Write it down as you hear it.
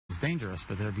dangerous,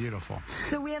 but they're beautiful.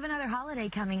 So we have another holiday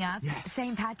coming up, yes.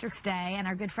 St. Patrick's Day, and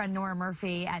our good friend Nora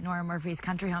Murphy at Nora Murphy's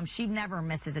Country Home, she never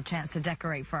misses a chance to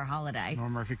decorate for a holiday.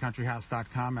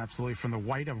 NoraMurphyCountryHouse.com, absolutely. From the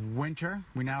white of winter,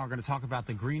 we now are going to talk about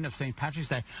the green of St. Patrick's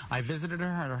Day. I visited her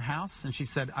at her house, and she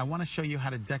said, I want to show you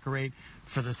how to decorate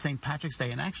for the St. Patrick's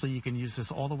Day, and actually you can use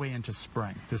this all the way into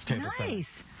spring, this table setting.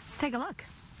 Nice. Let's take a look.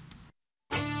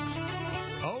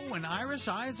 Oh, and Irish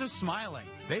eyes are smiling.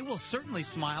 They will certainly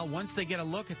smile once they get a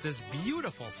look at this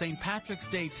beautiful St. Patrick's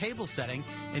Day table setting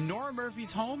in Nora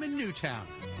Murphy's home in Newtown.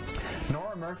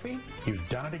 Nora Murphy, you've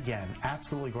done it again.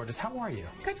 Absolutely gorgeous. How are you?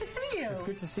 Good to see you. It's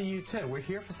good to see you, too. We're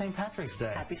here for St. Patrick's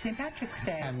Day. Happy St. Patrick's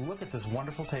Day. And look at this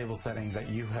wonderful table setting that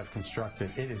you have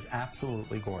constructed. It is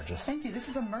absolutely gorgeous. Thank you. This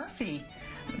is a Murphy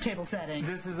table setting.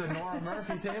 This is a Nora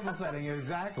Murphy table setting,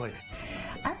 exactly.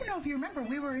 I don't know if you remember,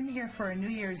 we were in here for a New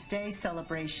Year's Day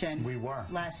celebration. We were.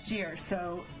 Last year.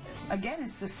 So, again,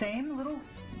 it's the same little,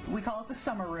 we call it the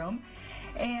summer room.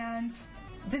 And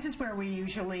this is where we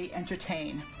usually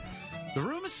entertain. The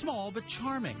room is small but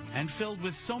charming and filled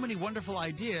with so many wonderful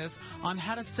ideas on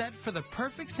how to set for the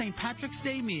perfect St. Patrick's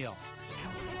Day meal.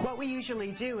 What we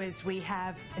usually do is we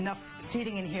have enough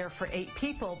seating in here for 8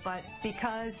 people, but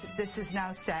because this is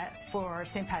now set for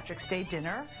St. Patrick's Day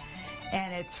dinner,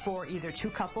 and it's for either 2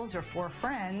 couples or 4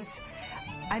 friends,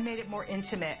 I made it more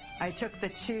intimate. I took the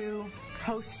 2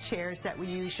 host chairs that we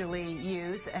usually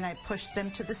use and I pushed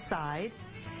them to the side,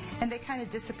 and they kind of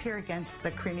disappear against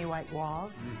the creamy white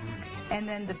walls. And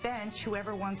then the bench,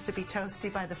 whoever wants to be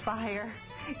toasty by the fire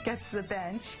gets the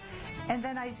bench. And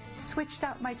then I switched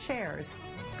out my chairs.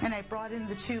 And I brought in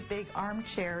the 2 big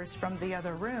armchairs from the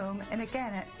other room. And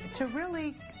again, to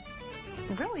really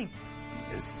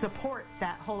support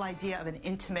that whole idea of an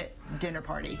intimate dinner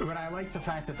party. But I like the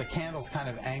fact that the candles kind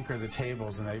of anchor the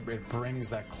tables and it brings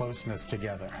that closeness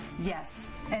together. Yes,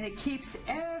 and it keeps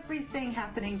everything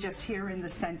happening just here in the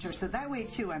center. So that way,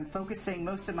 too, I'm focusing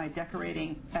most of my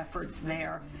decorating efforts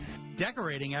there.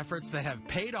 Decorating efforts that have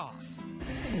paid off.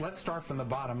 Let's start from the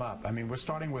bottom up. I mean, we're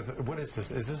starting with, what is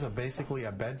this? Is this basically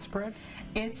a bedspread?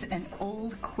 It's an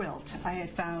old quilt I had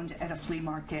found at a flea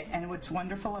market, and what's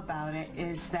wonderful about it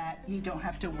is that you don't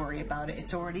have to worry about it.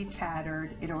 It's already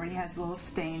tattered. It already has a little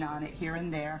stain on it here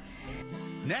and there.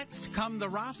 Next come the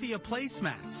raffia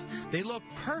placemats. They look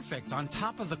perfect on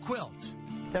top of the quilt.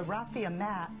 The raffia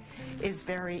mat is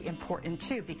very important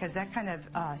too, because that kind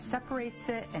of separates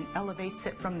it and elevates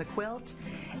it from the quilt,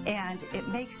 and it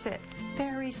makes it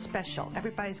very special.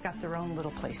 Everybody's got their own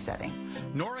little place setting.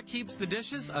 Nora keeps the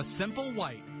dishes a simple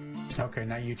white. Okay,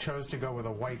 now you chose to go with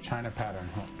a white china pattern.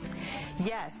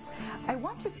 Yes, I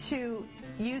wanted to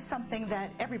use something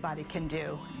that everybody can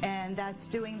do, and that's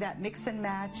doing that mix and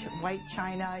match white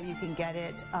china. You can get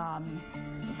it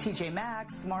TJ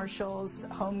Maxx, Marshalls,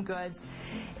 Home Goods,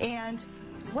 and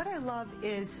what I love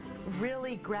is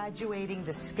really graduating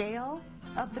the scale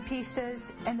of the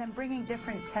pieces and then bringing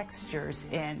different textures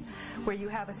in, where you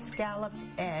have a scalloped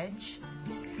edge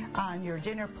on your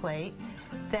dinner plate.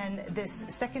 Then this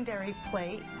secondary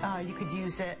plate, you could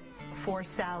use it for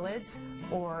salads,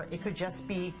 or it could just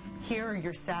be here are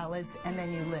your salads, and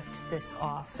then you lift this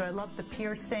off. So I love the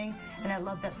piercing, and I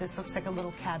love that this looks like a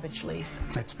little cabbage leaf.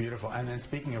 That's beautiful. And then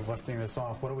speaking of lifting this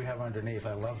off, what do we have underneath?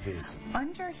 I love these.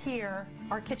 Under here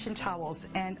are kitchen towels,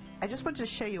 and I just wanted to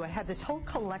show you, I have this whole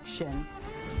collection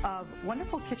of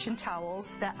wonderful kitchen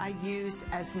towels that I use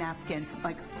as napkins,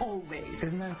 like always.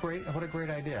 Isn't that great? What a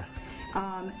great idea.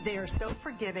 They are so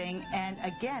forgiving, and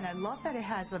again, I love that it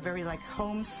has a very like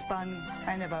homespun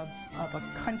kind of a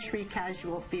country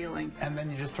casual feeling. And then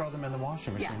you just throw them in the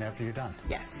washing machine after you're done.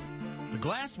 Yes. The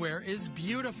glassware is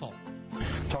beautiful.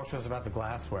 Talk to us about the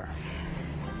glassware.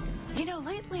 You know,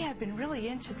 lately I've been really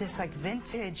into this like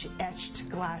vintage etched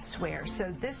glassware.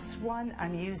 So this one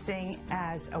I'm using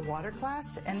as a water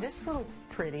glass, and this little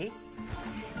pretty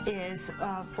is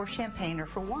for champagne or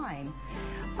for wine.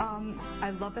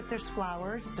 I love that there's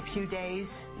flowers. It's a few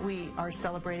days. We are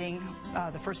celebrating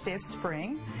the first day of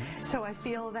spring. So I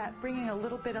feel that bringing a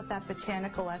little bit of that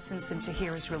botanical essence into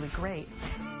here is really great.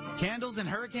 Candles and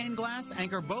hurricane glass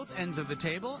anchor both ends of the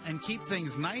table and keep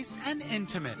things nice and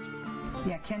intimate.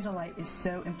 Yeah, candlelight is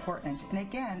so important. And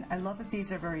again, I love that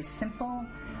these are very simple,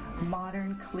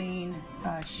 modern, clean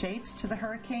shapes to the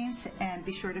hurricanes, and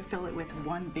be sure to fill it with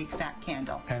one big fat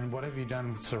candle. And what have you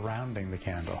done surrounding the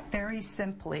candle? Very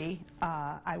simply,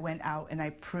 I went out and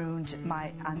I pruned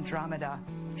my Andromeda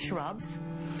shrubs.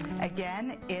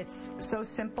 Again, it's so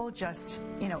simple, just,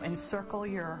 you know, encircle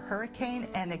your hurricane,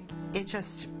 and it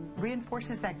just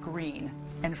reinforces that green.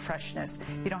 and freshness.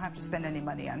 You don't have to spend any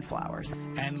money on flowers.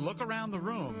 And look around the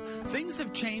room. Things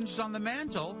have changed on the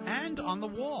mantle and on the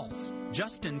walls,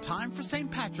 just in time for St.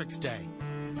 Patrick's Day.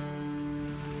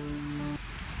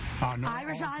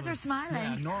 Irish eyes are smiling.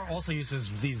 Yeah, Nora also uses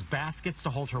these baskets to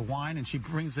hold her wine, and she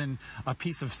brings in a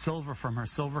piece of silver from her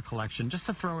silver collection just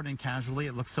to throw it in casually.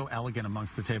 It looks so elegant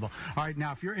amongst the table. All right,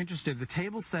 now, if you're interested, the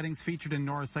table settings featured in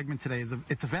Nora's segment today,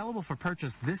 it's available for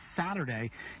purchase this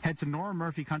Saturday. Head to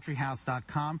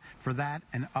NoraMurphyCountryHouse.com for that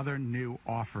and other new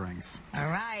offerings. All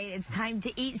right, it's time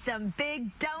to eat some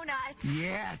big donuts.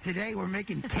 Yeah, today we're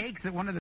making cakes at one of the